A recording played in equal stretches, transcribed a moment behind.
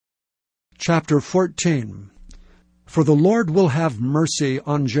Chapter 14. For the Lord will have mercy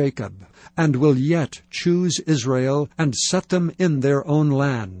on Jacob, and will yet choose Israel, and set them in their own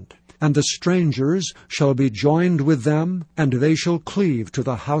land. And the strangers shall be joined with them, and they shall cleave to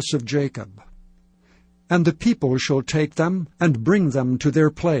the house of Jacob. And the people shall take them, and bring them to their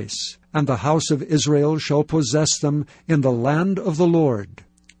place, and the house of Israel shall possess them in the land of the Lord,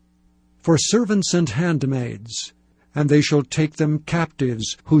 for servants and handmaids. And they shall take them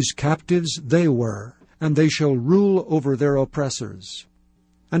captives, whose captives they were, and they shall rule over their oppressors.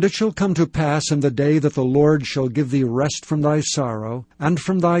 And it shall come to pass in the day that the Lord shall give thee rest from thy sorrow, and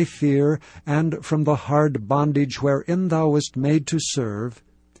from thy fear, and from the hard bondage wherein thou wast made to serve,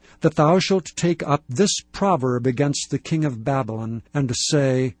 that thou shalt take up this proverb against the king of Babylon, and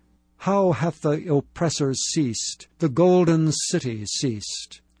say, How hath the oppressor ceased, the golden city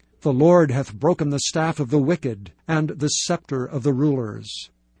ceased? The Lord hath broken the staff of the wicked, and the scepter of the rulers.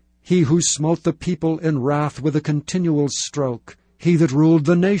 He who smote the people in wrath with a continual stroke, he that ruled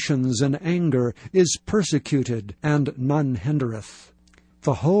the nations in anger, is persecuted, and none hindereth.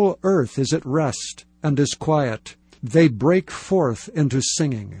 The whole earth is at rest, and is quiet. They break forth into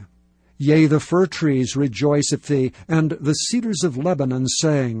singing. Yea, the fir trees rejoice at thee, and the cedars of Lebanon,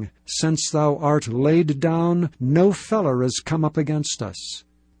 saying, Since thou art laid down, no feller is come up against us.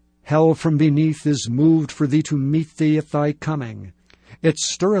 Hell from beneath is moved for thee to meet thee at thy coming. It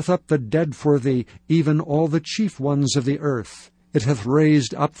stirreth up the dead for thee, even all the chief ones of the earth. It hath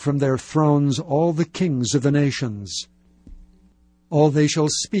raised up from their thrones all the kings of the nations. All they shall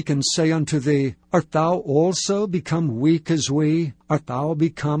speak and say unto thee, Art thou also become weak as we? Art thou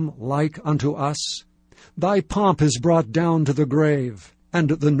become like unto us? Thy pomp is brought down to the grave, and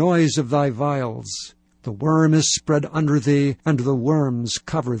the noise of thy vials. The worm is spread under thee, and the worms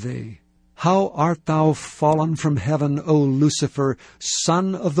cover thee. How art thou fallen from heaven, O Lucifer,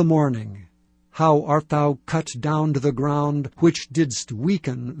 son of the morning! How art thou cut down to the ground, which didst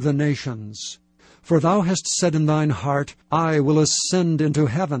weaken the nations! For thou hast said in thine heart, I will ascend into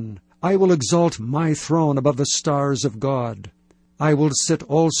heaven. I will exalt my throne above the stars of God. I will sit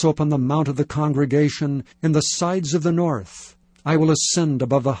also upon the mount of the congregation in the sides of the north. I will ascend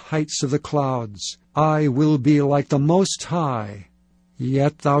above the heights of the clouds. I will be like the Most High.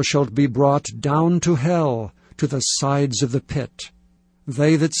 Yet thou shalt be brought down to hell, to the sides of the pit.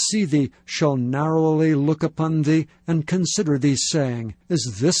 They that see thee shall narrowly look upon thee, and consider thee, saying,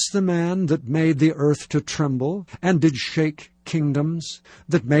 Is this the man that made the earth to tremble, and did shake kingdoms,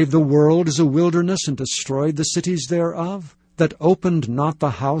 that made the world as a wilderness, and destroyed the cities thereof, that opened not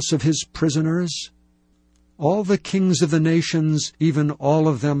the house of his prisoners? All the kings of the nations, even all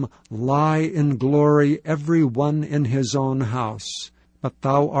of them, lie in glory, every one in his own house. But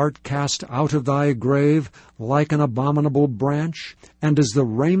thou art cast out of thy grave like an abominable branch, and as the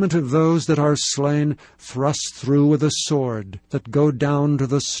raiment of those that are slain, thrust through with a sword, that go down to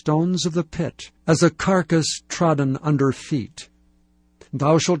the stones of the pit, as a carcass trodden under feet.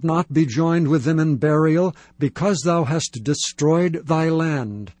 Thou shalt not be joined with them in burial, because thou hast destroyed thy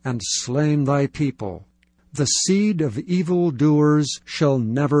land, and slain thy people. The seed of evildoers shall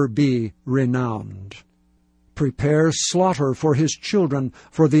never be renowned. Prepare slaughter for his children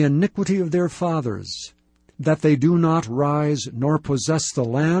for the iniquity of their fathers, that they do not rise nor possess the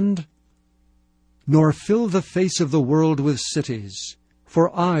land, nor fill the face of the world with cities.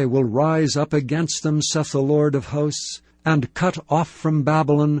 For I will rise up against them, saith the Lord of hosts, and cut off from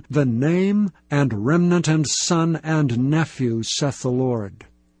Babylon the name and remnant and son and nephew, saith the Lord.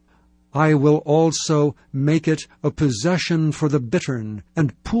 I will also make it a possession for the bittern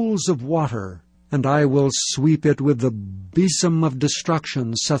and pools of water, and I will sweep it with the besom of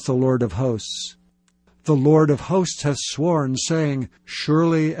destruction, saith the Lord of hosts. The Lord of hosts hath sworn, saying,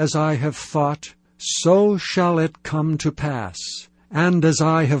 Surely as I have thought, so shall it come to pass, and as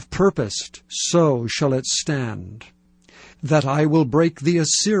I have purposed, so shall it stand. That I will break the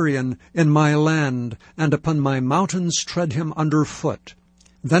Assyrian in my land, and upon my mountains tread him under foot.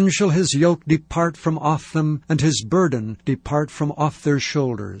 Then shall his yoke depart from off them, and his burden depart from off their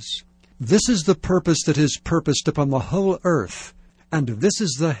shoulders. This is the purpose that is purposed upon the whole earth, and this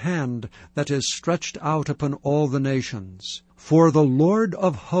is the hand that is stretched out upon all the nations. For the Lord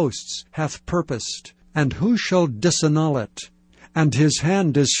of hosts hath purposed, and who shall disannul it? And his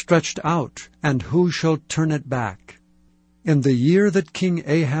hand is stretched out, and who shall turn it back? In the year that King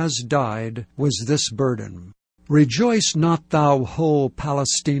Ahaz died was this burden. Rejoice not thou, whole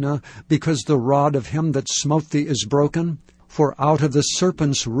Palestina, because the rod of him that smote thee is broken. For out of the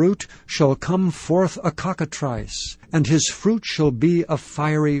serpent's root shall come forth a cockatrice, and his fruit shall be a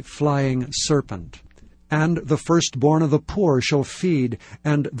fiery flying serpent. And the firstborn of the poor shall feed,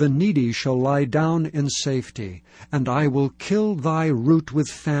 and the needy shall lie down in safety. And I will kill thy root with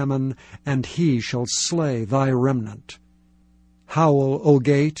famine, and he shall slay thy remnant. Howl, O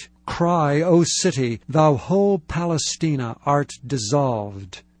gate, cry, O city, thou whole Palestina art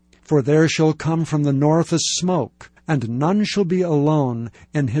dissolved. For there shall come from the north a smoke, and none shall be alone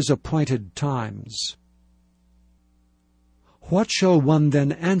in his appointed times. What shall one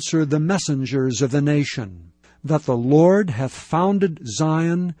then answer the messengers of the nation? That the Lord hath founded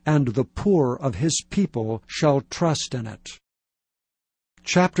Zion, and the poor of his people shall trust in it.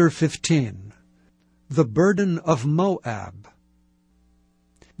 Chapter 15. The burden of Moab.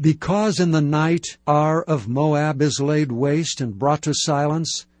 Because in the night Ar of Moab is laid waste and brought to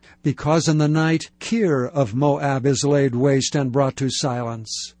silence, because in the night Kir of Moab is laid waste and brought to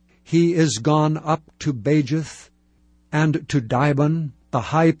silence, he is gone up to Bajith, and to Dibon, the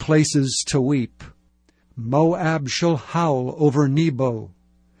high places, to weep. Moab shall howl over Nebo,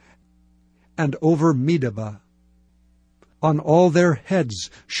 and over Medeba. On all their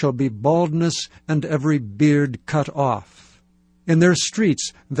heads shall be baldness, and every beard cut off. In their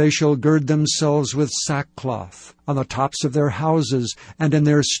streets they shall gird themselves with sackcloth. On the tops of their houses and in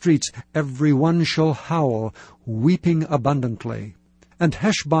their streets every one shall howl, weeping abundantly. And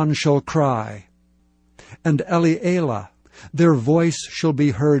Heshbon shall cry, and Elealeh, their voice shall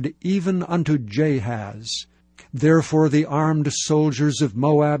be heard even unto Jahaz. Therefore the armed soldiers of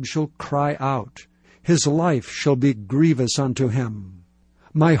Moab shall cry out. His life shall be grievous unto him.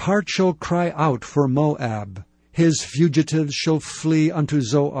 My heart shall cry out for Moab. His fugitives shall flee unto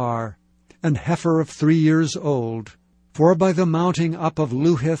Zoar, an heifer of 3 years old. For by the mounting up of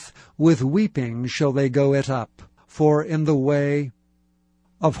Luhith with weeping shall they go it up. For in the way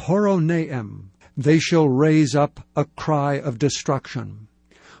of Horonaim they shall raise up a cry of destruction.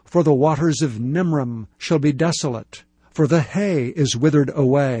 For the waters of Nimrim shall be desolate. For the hay is withered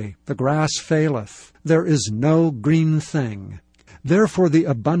away, the grass faileth, there is no green thing. Therefore the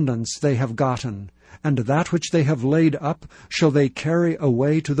abundance they have gotten, and that which they have laid up shall they carry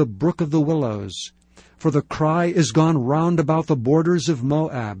away to the brook of the willows. For the cry is gone round about the borders of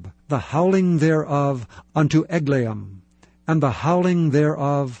Moab, the howling thereof unto Eglaim, and the howling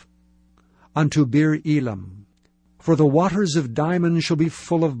thereof unto Beer Elam. For the waters of Dimon shall be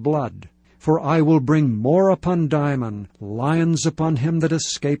full of blood. For I will bring more upon Dimon, lions upon him that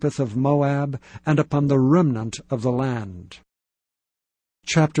escapeth of Moab, and upon the remnant of the land.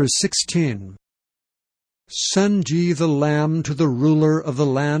 Chapter 16. Send ye the lamb to the ruler of the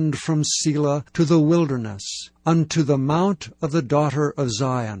land from Selah to the wilderness, unto the mount of the daughter of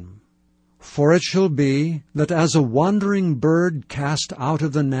Zion. For it shall be, that as a wandering bird cast out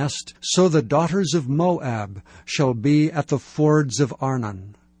of the nest, so the daughters of Moab shall be at the fords of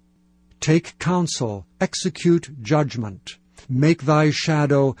Arnon. Take counsel, execute judgment. Make thy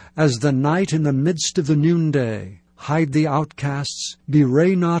shadow as the night in the midst of the noonday. Hide the outcasts,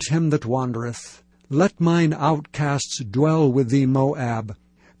 bewray not him that wandereth. Let mine outcasts dwell with thee, Moab.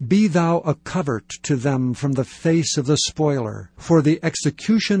 Be thou a covert to them from the face of the spoiler. For the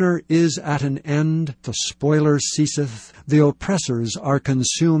executioner is at an end, the spoiler ceaseth, the oppressors are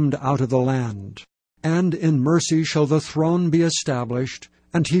consumed out of the land. And in mercy shall the throne be established,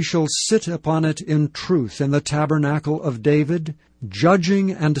 and he shall sit upon it in truth in the tabernacle of David, judging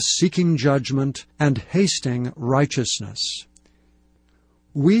and seeking judgment, and hasting righteousness.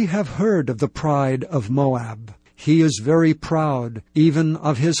 We have heard of the pride of Moab. He is very proud, even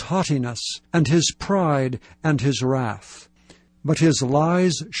of his haughtiness, and his pride, and his wrath. But his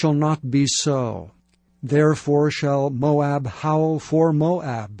lies shall not be so. Therefore shall Moab howl for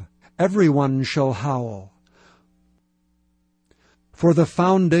Moab. Every one shall howl. For the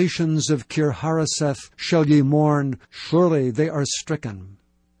foundations of Kirharaseth shall ye mourn, surely they are stricken.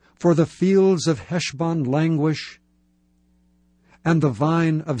 For the fields of Heshbon languish, and the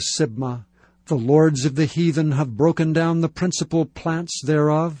vine of Sibmah. The lords of the heathen have broken down the principal plants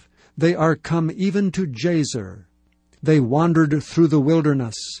thereof. They are come even to Jazer. They wandered through the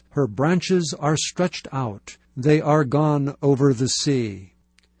wilderness. Her branches are stretched out. They are gone over the sea.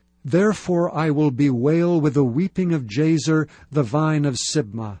 Therefore I will bewail with the weeping of Jazer the vine of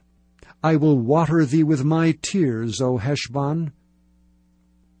Sibmah. I will water thee with my tears, O Heshbon.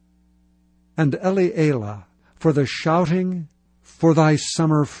 And Elealeh, for the shouting, for thy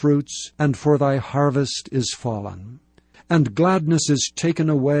summer fruits, and for thy harvest is fallen. And gladness is taken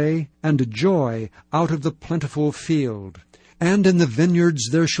away, and joy out of the plentiful field. And in the vineyards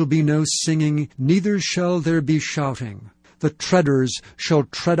there shall be no singing, neither shall there be shouting. The treaders shall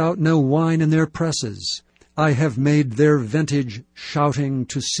tread out no wine in their presses. I have made their vintage shouting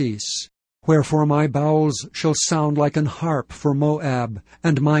to cease. Wherefore my bowels shall sound like an harp for Moab,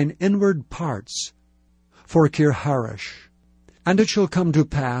 and mine inward parts for Kirharish. And it shall come to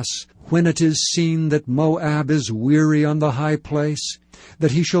pass, when it is seen that Moab is weary on the high place,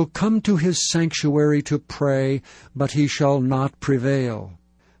 that he shall come to his sanctuary to pray, but he shall not prevail.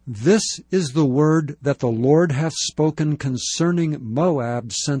 This is the word that the Lord hath spoken concerning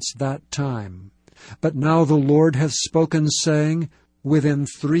Moab since that time. But now the Lord hath spoken, saying, Within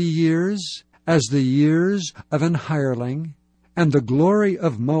 3 years, as the years of an hireling, and the glory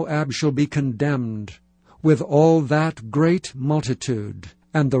of Moab shall be condemned, with all that great multitude,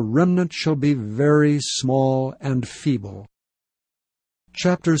 and the remnant shall be very small and feeble.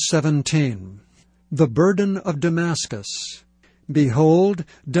 Chapter 17. The burden of Damascus. Behold,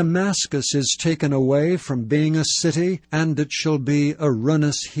 Damascus is taken away from being a city, and it shall be a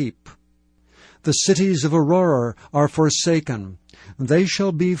ruinous heap. The cities of Aurora are forsaken. They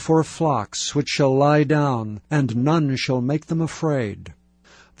shall be for flocks which shall lie down, and none shall make them afraid.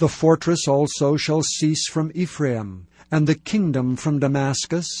 The fortress also shall cease from Ephraim, and the kingdom from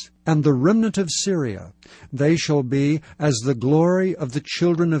Damascus, and the remnant of Syria. They shall be as the glory of the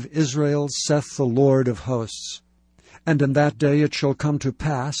children of Israel, saith the Lord of hosts. And in that day it shall come to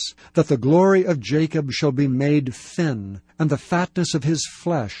pass, that the glory of Jacob shall be made thin, and the fatness of his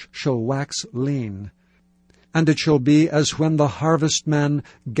flesh shall wax lean. And it shall be as when the harvestman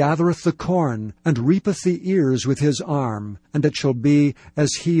gathereth the corn, and reapeth the ears with his arm, and it shall be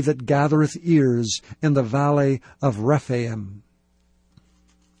as he that gathereth ears in the valley of Rephaim.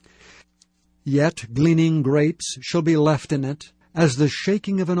 Yet gleaning grapes shall be left in it, as the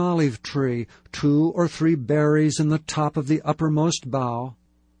shaking of an olive tree, 2 or 3 berries in the top of the uppermost bough,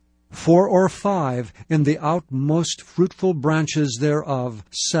 4 or 5 in the outmost fruitful branches thereof,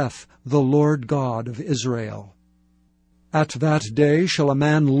 saith the Lord God of Israel. At that day shall a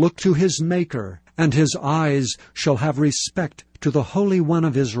man look to his Maker, and his eyes shall have respect to the Holy One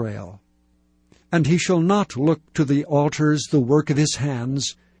of Israel. And he shall not look to the altars, the work of his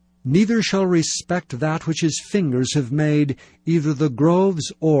hands, neither shall respect that which his fingers have made, either the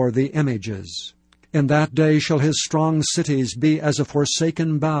groves or the images. In that day shall his strong cities be as a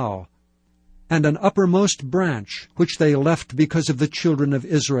forsaken bough, and an uppermost branch, which they left because of the children of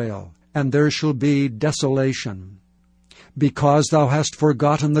Israel, and there shall be desolation. Because thou hast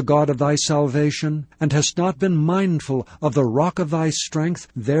forgotten the God of thy salvation, and hast not been mindful of the rock of thy strength,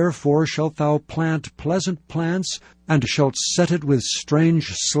 therefore shalt thou plant pleasant plants, and shalt set it with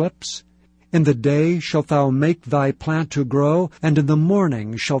strange slips. In the day shalt thou make thy plant to grow, and in the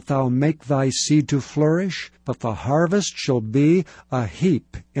morning shalt thou make thy seed to flourish, but the harvest shall be a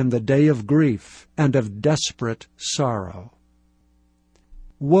heap in the day of grief and of desperate sorrow.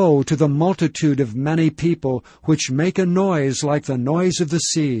 Woe to the multitude of many people which make a noise like the noise of the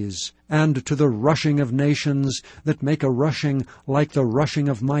seas, and to the rushing of nations that make a rushing like the rushing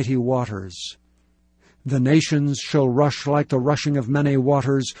of mighty waters. The nations shall rush like the rushing of many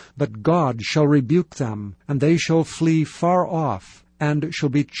waters, but God shall rebuke them, and they shall flee far off, and shall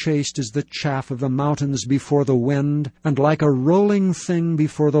be chased as the chaff of the mountains before the wind, and like a rolling thing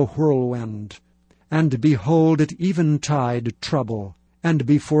before the whirlwind. And behold, at eventide trouble, and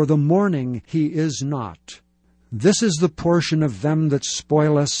before the morning he is not. This is the portion of them that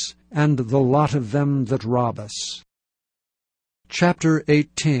spoil us, and the lot of them that rob us. Chapter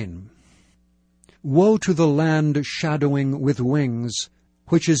 18. Woe to the land shadowing with wings,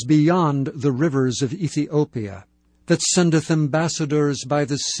 which is beyond the rivers of Ethiopia, that sendeth ambassadors by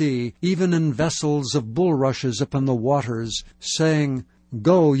the sea, even in vessels of bulrushes upon the waters, saying,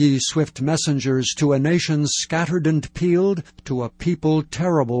 Go, ye swift messengers, to a nation scattered and peeled, to a people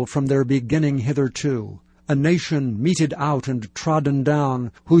terrible from their beginning hitherto, a nation meted out and trodden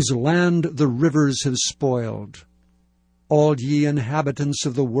down, whose land the rivers have spoiled. All ye inhabitants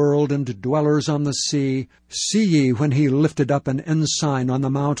of the world and dwellers on the sea, see ye when he lifted up an ensign on the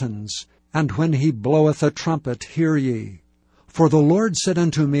mountains, and when he bloweth a trumpet, hear ye. For the Lord said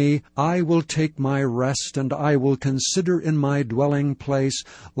unto me, I will take my rest, and I will consider in my dwelling place,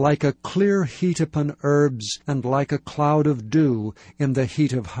 like a clear heat upon herbs, and like a cloud of dew in the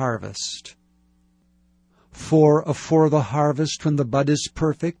heat of harvest. For afore the harvest, when the bud is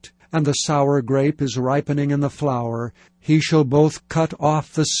perfect, and the sour grape is ripening in the flower, he shall both cut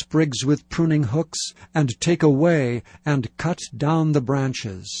off the sprigs with pruning hooks, and take away and cut down the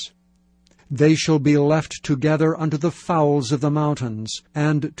branches. They shall be left together unto the fowls of the mountains,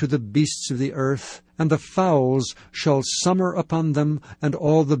 and to the beasts of the earth, and the fowls shall summer upon them, and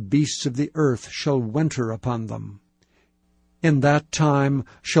all the beasts of the earth shall winter upon them. In that time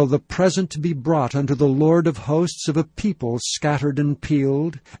shall the present be brought unto the Lord of hosts of a people scattered and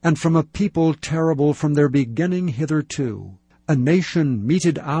peeled, and from a people terrible from their beginning hitherto, a nation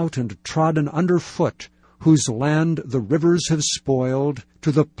meted out and trodden under foot, whose land the rivers have spoiled,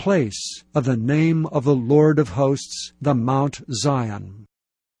 to the place of the name of the Lord of hosts, the Mount Zion.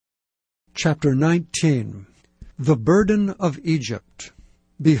 Chapter 19. The burden of Egypt.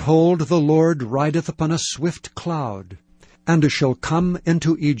 Behold, the Lord rideth upon a swift cloud, and shall come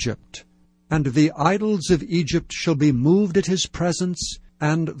into Egypt. And the idols of Egypt shall be moved at his presence,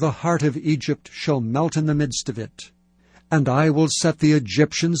 and the heart of Egypt shall melt in the midst of it. And I will set the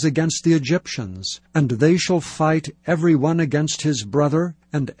Egyptians against the Egyptians, and they shall fight every one against his brother,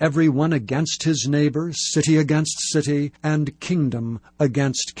 and every one against his neighbor, city against city, and kingdom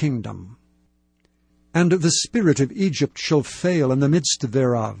against kingdom. And the spirit of Egypt shall fail in the midst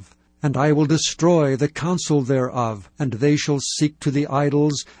thereof, and I will destroy the counsel thereof, and they shall seek to the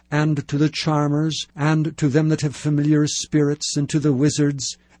idols, and to the charmers, and to them that have familiar spirits, and to the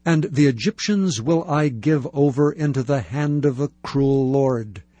wizards, and the Egyptians will I give over into the hand of a cruel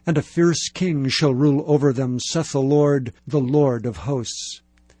lord, and a fierce king shall rule over them, saith the Lord of hosts.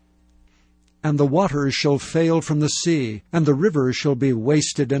 And the waters shall fail from the sea, and the rivers shall be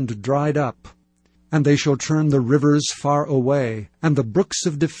wasted and dried up. And they shall turn the rivers far away, and the brooks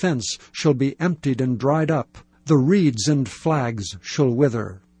of defense shall be emptied and dried up. The reeds and flags shall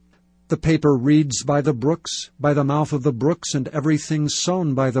wither. The paper reeds by the brooks, by the mouth of the brooks, and everything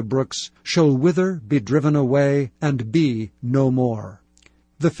sown by the brooks, shall wither, be driven away, and be no more.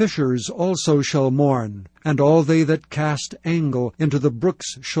 The fishers also shall mourn, and all they that cast angle into the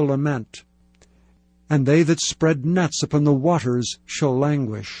brooks shall lament. And they that spread nets upon the waters shall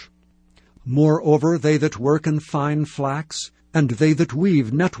languish. Moreover, they that work in fine flax, and they that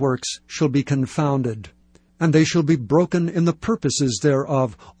weave networks, shall be confounded. And they shall be broken in the purposes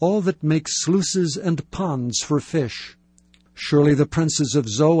thereof, all that make sluices and ponds for fish. Surely the princes of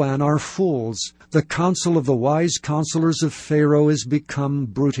Zoan are fools. The counsel of the wise counselors of Pharaoh is become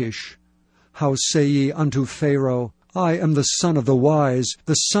brutish. How say ye unto Pharaoh, I am the son of the wise,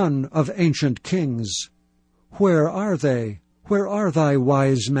 the son of ancient kings? Where are they? Where are thy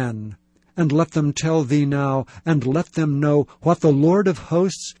wise men? And let them tell thee now, and let them know what the Lord of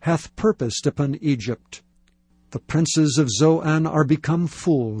hosts hath purposed upon Egypt. The princes of Zoan are become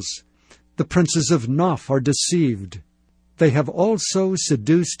fools. The princes of Noph are deceived. They have also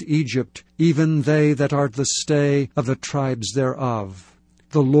seduced Egypt, even they that are the stay of the tribes thereof.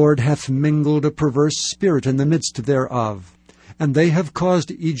 The Lord hath mingled a perverse spirit in the midst thereof. And they have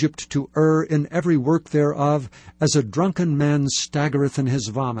caused Egypt to err in every work thereof, as a drunken man staggereth in his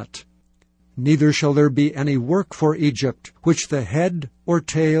vomit. Neither shall there be any work for Egypt, which the head or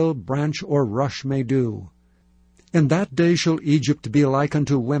tail, branch or rush may do. In that day shall Egypt be like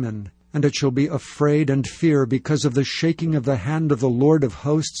unto women, and it shall be afraid and fear because of the shaking of the hand of the Lord of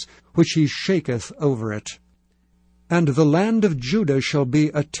hosts, which he shaketh over it. And the land of Judah shall be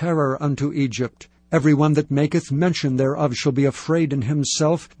a terror unto Egypt. Every one that maketh mention thereof shall be afraid in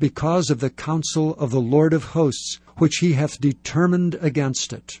himself, because of the counsel of the Lord of hosts, which he hath determined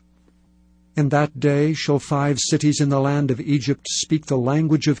against it. In that day shall 5 cities in the land of Egypt speak the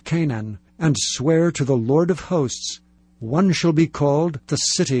language of Canaan, and swear to the Lord of hosts. One shall be called the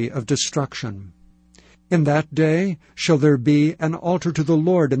city of destruction. In that day shall there be an altar to the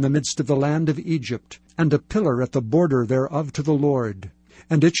Lord in the midst of the land of Egypt, and a pillar at the border thereof to the Lord.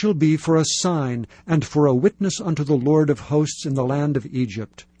 And it shall be for a sign, and for a witness unto the Lord of hosts in the land of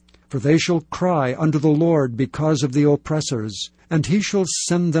Egypt. For they shall cry unto the Lord because of the oppressors, and he shall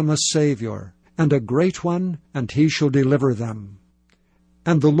send them a Saviour, and a great one, and he shall deliver them.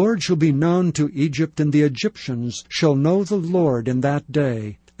 And the Lord shall be known to Egypt, and the Egyptians shall know the Lord in that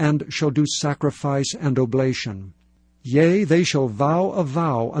day, and shall do sacrifice and oblation. Yea, they shall vow a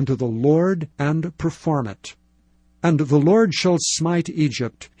vow unto the Lord, and perform it. And the Lord shall smite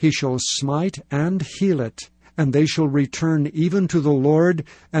Egypt, he shall smite and heal it, and they shall return even to the Lord,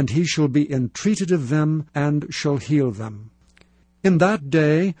 and he shall be entreated of them, and shall heal them. In that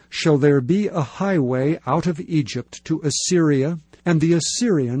day shall there be a highway out of Egypt to Assyria, and the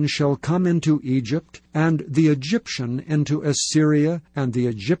Assyrian shall come into Egypt, and the Egyptian into Assyria, and the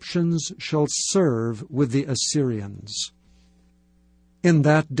Egyptians shall serve with the Assyrians. In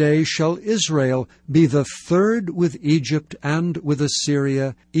that day shall Israel be the third with Egypt and with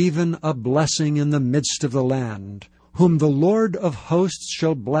Assyria, even a blessing in the midst of the land, whom the Lord of hosts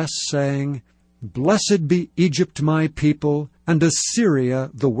shall bless, saying, Blessed be Egypt my people, and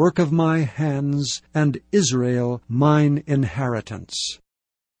Assyria the work of my hands, and Israel mine inheritance.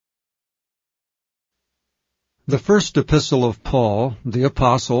 The first epistle of Paul, the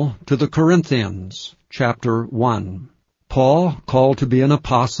apostle, to the Corinthians, chapter 1. Paul, called to be an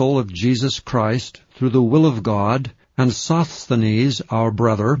apostle of Jesus Christ through the will of God, and Sosthenes, our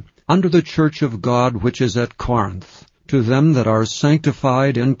brother, unto the church of God which is at Corinth, to them that are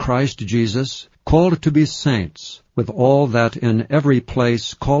sanctified in Christ Jesus, called to be saints, with all that in every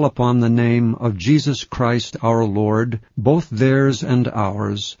place call upon the name of Jesus Christ our Lord, both theirs and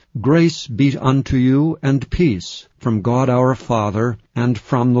ours, grace be unto you and peace from God our Father and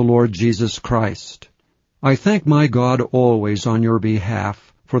from the Lord Jesus Christ. I thank my God always on your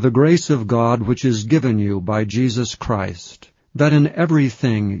behalf for the grace of God which is given you by Jesus Christ, that in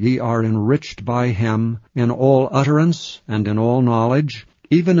everything ye are enriched by him, in all utterance and in all knowledge,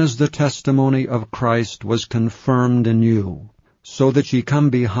 even as the testimony of Christ was confirmed in you, so that ye come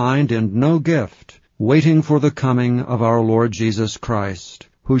behind in no gift, waiting for the coming of our Lord Jesus Christ,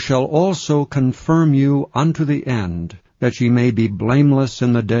 who shall also confirm you unto the end, that ye may be blameless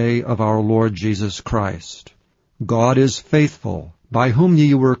in the day of our Lord Jesus Christ. God is faithful, by whom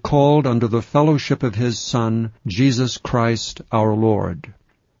ye were called unto the fellowship of his Son, Jesus Christ our Lord.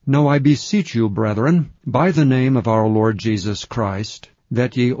 Now I beseech you, brethren, by the name of our Lord Jesus Christ,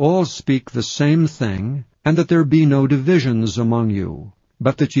 that ye all speak the same thing, and that there be no divisions among you,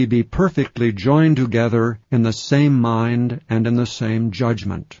 but that ye be perfectly joined together in the same mind and in the same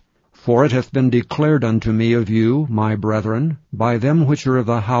judgment. For it hath been declared unto me of you, my brethren, by them which are of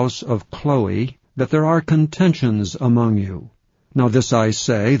the house of Chloe, that there are contentions among you. Now this I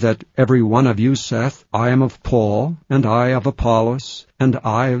say, that every one of you saith, I am of Paul, and I of Apollos, and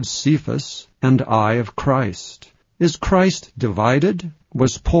I of Cephas, and I of Christ. Is Christ divided?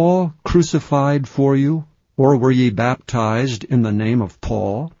 Was Paul crucified for you? Or were ye baptized in the name of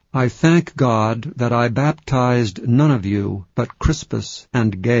Paul? I thank God that I baptized none of you but Crispus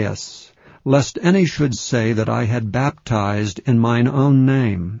and Gaius, lest any should say that I had baptized in mine own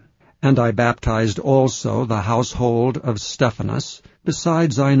name. And I baptized also the household of Stephanas,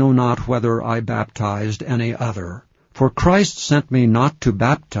 besides I know not whether I baptized any other. For Christ sent me not to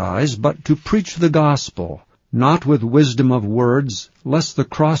baptize, but to preach the gospel, not with wisdom of words, lest the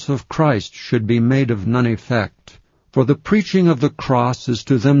cross of Christ should be made of none effect. For the preaching of the cross is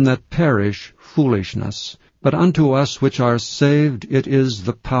to them that perish foolishness, but unto us which are saved it is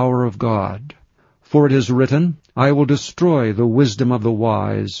the power of God. For it is written, I will destroy the wisdom of the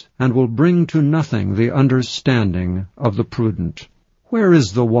wise, and will bring to nothing the understanding of the prudent. Where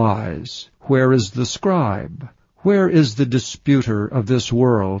is the wise? Where is the scribe? Where is the disputer of this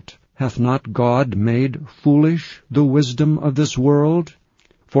world? Hath not God made foolish the wisdom of this world?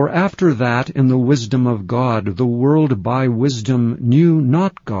 For after that in the wisdom of God the world by wisdom knew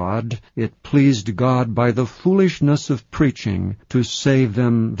not God, it pleased God by the foolishness of preaching to save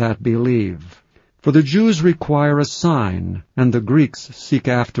them that believe. For the Jews require a sign, and the Greeks seek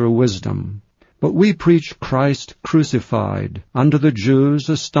after wisdom. But we preach Christ crucified, unto the Jews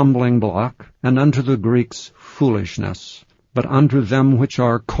a stumbling block, and unto the Greeks foolishness. But unto them which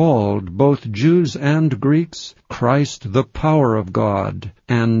are called, both Jews and Greeks, Christ the power of God,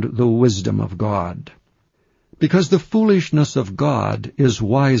 and the wisdom of God. Because the foolishness of God is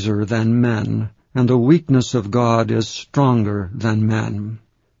wiser than men, and the weakness of God is stronger than men.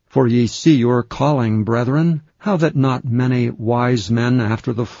 For ye see your calling, brethren, how that not many wise men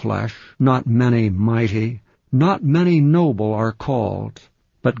after the flesh, not many mighty, not many noble are called.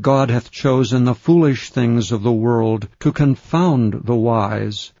 But God hath chosen the foolish things of the world to confound the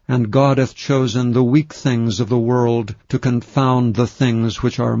wise, and God hath chosen the weak things of the world to confound the things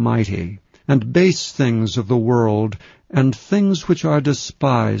which are mighty. And base things of the world, and things which are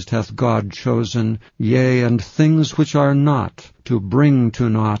despised hath God chosen, yea, and things which are not, to bring to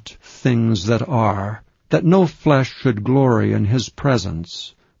naught things that are, that no flesh should glory in his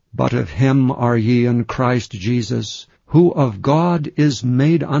presence. But of him are ye in Christ Jesus, who of God is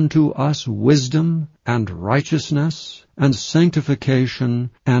made unto us wisdom, and righteousness, and sanctification,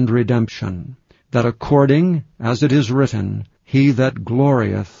 and redemption, that according as it is written, He that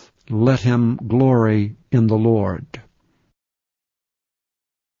glorieth, let him glory in the Lord.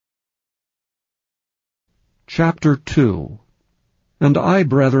 Chapter 2. And I,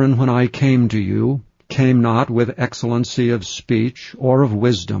 brethren, when I came to you, came not with excellency of speech or of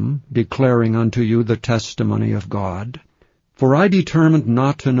wisdom, declaring unto you the testimony of God. For I determined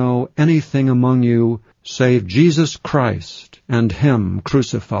not to know anything among you, save Jesus Christ, and him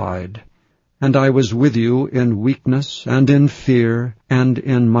crucified. And I was with you in weakness, and in fear, and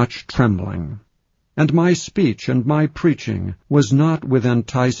in much trembling. And my speech and my preaching was not with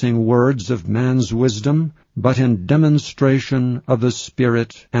enticing words of man's wisdom, but in demonstration of the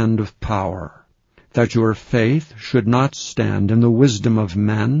Spirit and of power, that your faith should not stand in the wisdom of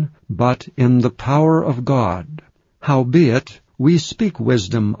men, but in the power of God. Howbeit, we speak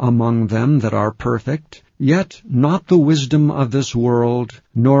wisdom among them that are perfect, yet not the wisdom of this world,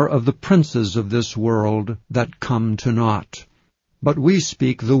 nor of the princes of this world that come to naught. But we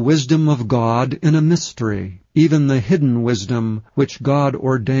speak the wisdom of God in a mystery, even the hidden wisdom which God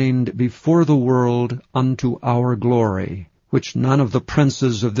ordained before the world unto our glory, which none of the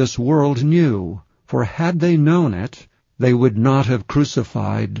princes of this world knew. For had they known it, they would not have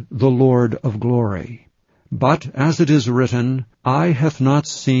crucified the Lord of glory. But as it is written, Eye hath not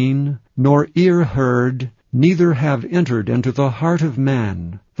seen, nor ear heard, neither have entered into the heart of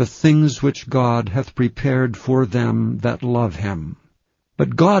man the things which God hath prepared for them that love him.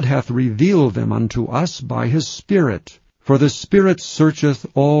 But God hath revealed them unto us by his Spirit. For the Spirit searcheth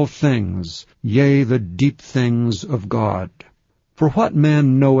all things, yea, the deep things of God. For what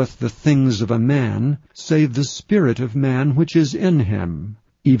man knoweth the things of a man, save the spirit of man which is in him?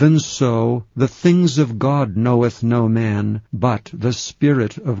 Even so, the things of God knoweth no man, but the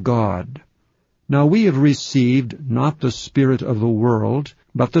Spirit of God. Now we have received not the spirit of the world,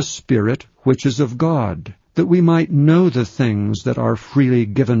 but the Spirit which is of God, that we might know the things that are freely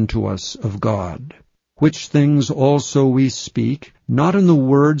given to us of God. Which things also we speak, not in the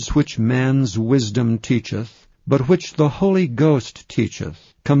words which man's wisdom teacheth, but which the Holy Ghost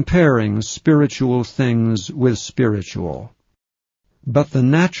teacheth, comparing spiritual things with spiritual. But the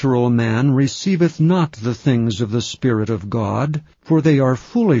natural man receiveth not the things of the Spirit of God, for they are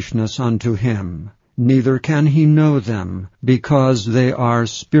foolishness unto him, neither can he know them, because they are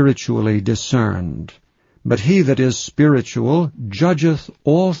spiritually discerned. But he that is spiritual judgeth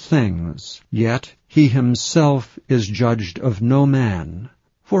all things, yet he himself is judged of no man.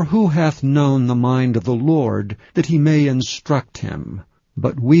 For who hath known the mind of the Lord, that he may instruct him?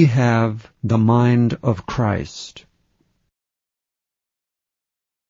 But we have the mind of Christ.